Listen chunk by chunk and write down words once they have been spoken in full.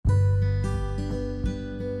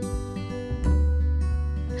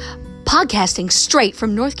Podcasting straight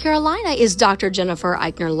from North Carolina is Dr. Jennifer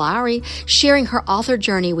Eichner Lowry, sharing her author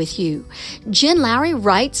journey with you. Jen Lowry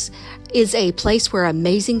Writes is a place where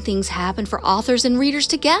amazing things happen for authors and readers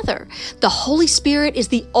together. The Holy Spirit is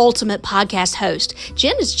the ultimate podcast host.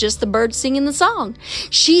 Jen is just the bird singing the song.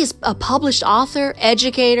 She is a published author,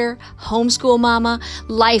 educator, homeschool mama,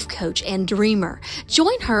 life coach, and dreamer.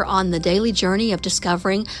 Join her on the daily journey of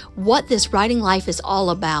discovering what this writing life is all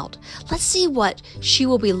about. Let's see what she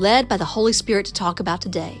will be led by the Holy Spirit to talk about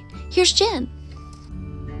today. Here's Jen.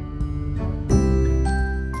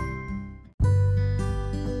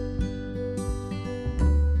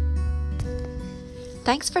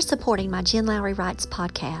 Thanks for supporting my Jen Lowry Writes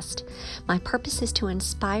podcast. My purpose is to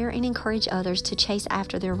inspire and encourage others to chase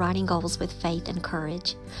after their writing goals with faith and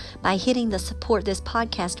courage. By hitting the support this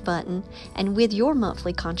podcast button and with your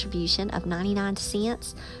monthly contribution of 99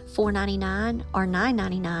 cents, $4.99, or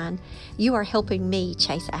 $9.99, you are helping me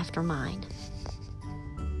chase after mine.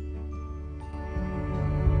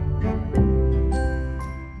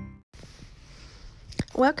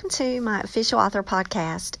 Welcome to my official author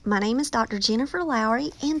podcast. My name is Dr. Jennifer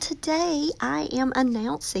Lowry, and today I am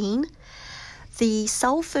announcing the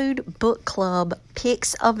Soul Food Book Club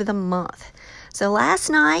Picks of the Month. So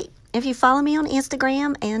last night, if you follow me on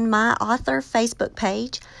Instagram and my author Facebook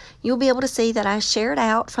page, you'll be able to see that I shared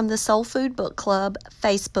out from the Soul Food Book Club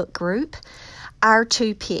Facebook group our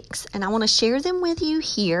 2 picks, and I want to share them with you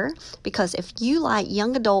here because if you like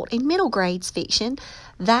young adult and middle grades fiction,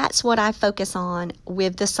 that's what I focus on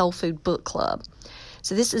with the Soul Food Book Club.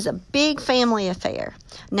 So this is a big family affair.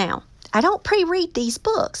 Now, I don't pre-read these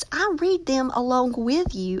books. I read them along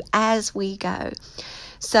with you as we go.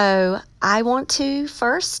 So I want to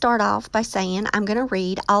first start off by saying I'm going to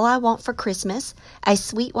read All I Want for Christmas, a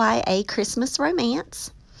sweet YA Christmas romance.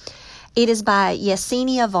 It is by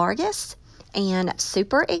Yesenia Vargas. And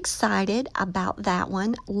super excited about that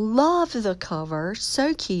one. Love the cover.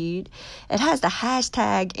 So cute. It has the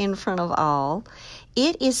hashtag in front of all.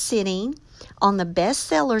 It is sitting on the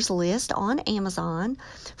bestsellers list on Amazon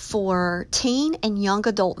for teen and young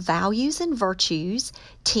adult values and virtues,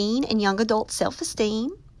 teen and young adult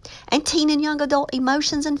self-esteem, and teen and young adult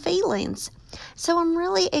emotions and feelings. So I'm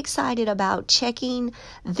really excited about checking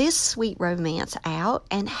this sweet romance out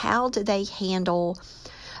and how do they handle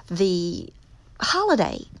the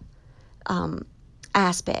holiday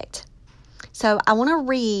aspect. So I want to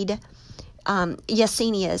read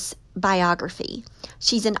Yesenia's biography.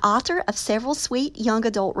 She's an author of several sweet young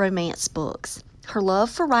adult romance books. Her love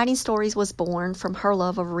for writing stories was born from her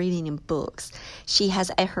love of reading in books. She has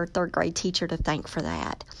her 3rd grade teacher to thank for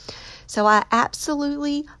that. So I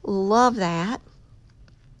absolutely love that.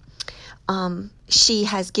 She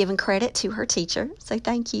has given credit to her teacher, so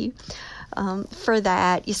thank you for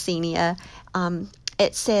that, Yesenia.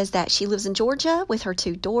 It says that she lives in Georgia with her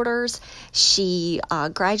 2 daughters. She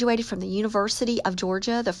graduated from the University of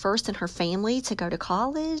Georgia, the first in her family to go to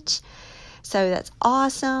college. So that's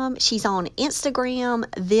awesome. She's on Instagram,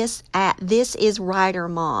 this is Writer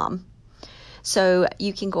Mom. So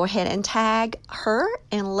you can go ahead and tag her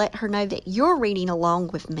and let her know that you're reading along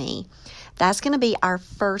with me. That's going to be our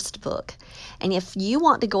first book. And if you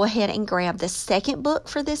want to go ahead and grab the second book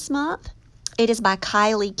for this month, it is by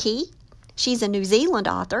Kylie Key. She's a New Zealand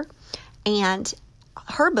author, and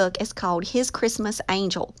her book is called His Christmas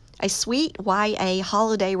Angel, a sweet YA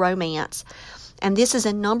holiday romance. And this is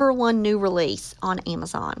a #1 new release on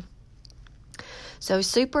Amazon. So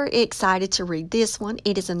super excited to read this one.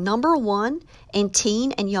 It is a #1 in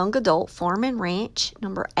teen and young adult farm and ranch,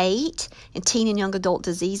 #8 in teen and young adult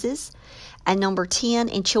diseases, and #10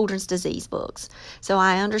 in children's disease books. So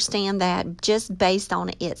I understand that just based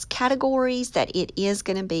on its categories that it is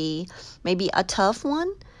going to be maybe a tough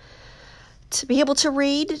one to be able to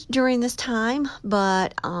read during this time,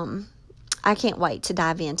 but I can't wait to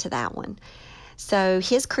dive into that one. So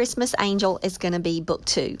His Christmas Angel is going to be book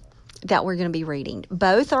 2 that we're going to be reading.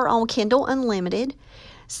 Both are on Kindle Unlimited,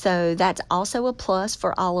 so that's also a plus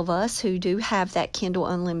for all of us who do have that Kindle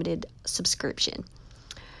Unlimited subscription.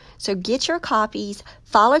 So get your copies.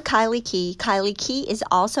 Follow Kylie Key. Kylie Key is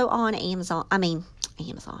also on Amazon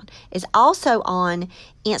is also on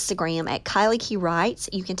Instagram at Kylie Key Writes.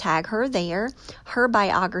 You can tag her there. Her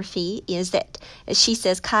biography is that she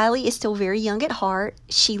says Kylie is still very young at heart.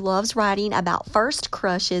 She loves writing about first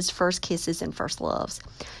crushes, first kisses, and first loves.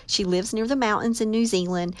 She lives near the mountains in New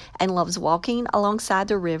Zealand and loves walking alongside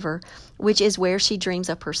the river, which is where she dreams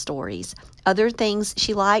up her stories. Other things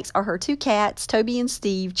she likes are her 2 cats, Toby and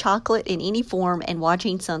Steve, chocolate in any form, and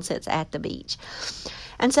watching sunsets at the beach.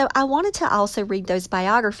 And so I wanted to also read those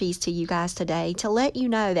biographies to you guys today to let you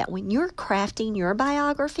know that when you're crafting your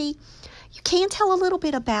biography, you can tell a little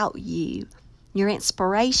bit about you, your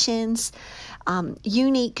inspirations,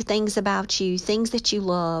 unique things about you, things that you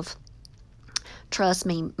love. Trust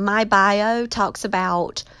me, my bio talks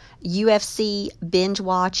about UFC, binge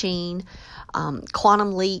watching,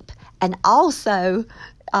 Quantum Leap, and also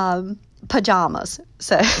pajamas.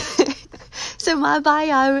 So my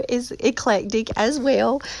bio is eclectic as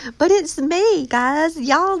well, but it's me, guys.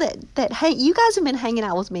 Y'all you guys have been hanging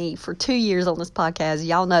out with me for 2 years on this podcast.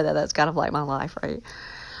 Y'all know that that's kind of like my life, right?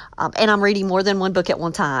 And I'm reading more than one book at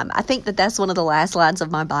one time. I think that's one of the last lines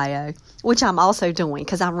of my bio, which I'm also doing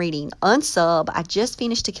because I'm reading Unsub. I just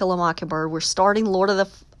finished To Kill a Mockingbird. We're starting Lord of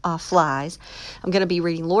the Flies. I'm going to be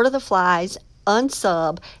reading Lord of the Flies,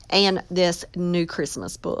 Unsub, and this new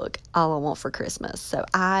Christmas book, All I Want for Christmas. So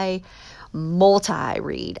I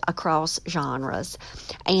multi-read across genres.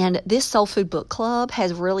 And this Soul Food Book Club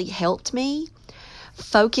has really helped me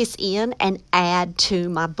focus in and add to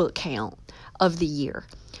my book count of the year.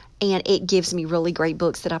 And it gives me really great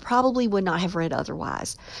books that I probably would not have read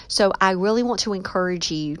otherwise. So I really want to encourage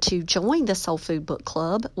you to join the Soul Food Book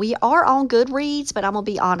Club. We are on Goodreads, but I'm going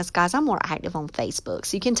to be honest, guys, I'm more active on Facebook.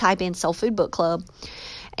 So you can type in Soul Food Book Club,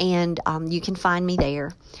 and you can find me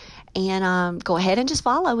there. And go ahead and just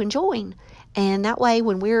follow and join. And that way,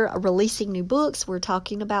 when we're releasing new books, we're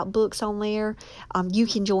talking about books on there, you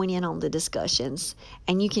can join in on the discussions.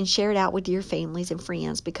 And you can share it out with your families and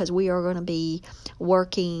friends, because we are going to be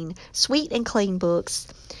working sweet and clean books.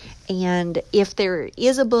 And if there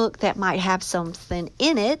is a book that might have something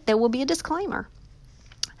in it, there will be a disclaimer.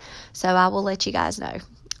 So I will let you guys know.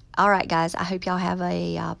 All right, guys, I hope y'all have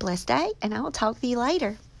a blessed day, and I will talk to you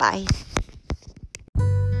later. Bye.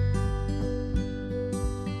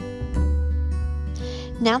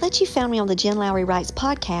 Now that you found me on the Jen Lowry Writes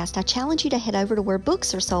podcast, I challenge you to head over to where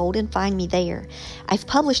books are sold and find me there. I've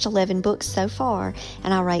published 11 books so far,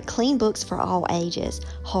 and I write clean books for all ages.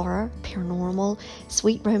 Horror, paranormal,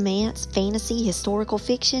 sweet romance, fantasy, historical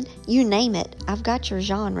fiction, you name it. I've got your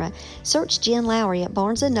genre. Search Jen Lowry at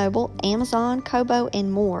Barnes & Noble, Amazon, Kobo,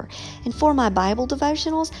 and more. And for my Bible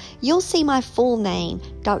devotionals, you'll see my full name,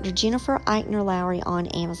 Dr. Jennifer Eichner Lowry, on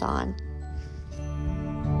Amazon.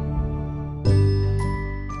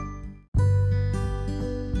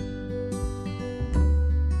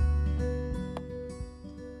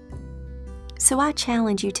 So I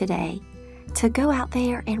challenge you today to go out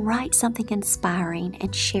there and write something inspiring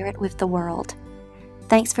and share it with the world.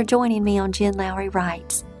 Thanks for joining me on Jen Lowry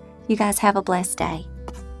Writes. You guys have a blessed day.